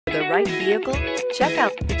right vehicle? Check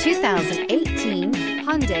out the 2018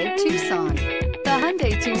 Hyundai Tucson. The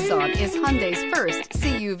Hyundai Tucson is Hyundai's first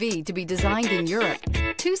CUV to be designed in Europe.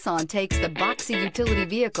 Tucson takes the boxy utility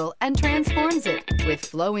vehicle and transforms it. With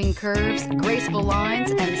flowing curves, graceful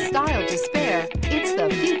lines, and style to spare, it's the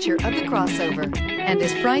future of the crossover and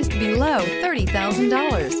is priced below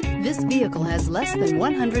 $30,000. This vehicle has less than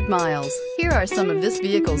 100 miles. Here are some of this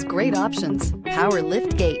vehicle's great options: power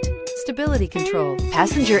lift gate, stability control,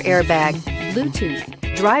 passenger airbag,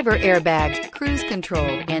 Bluetooth, driver airbag, cruise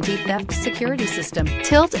control, anti-theft security system,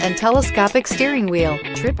 tilt and telescopic steering wheel,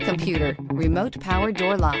 trip computer, remote power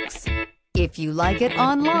door locks. If you like it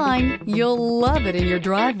online, you'll love it in your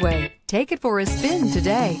driveway. Take it for a spin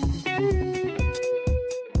today.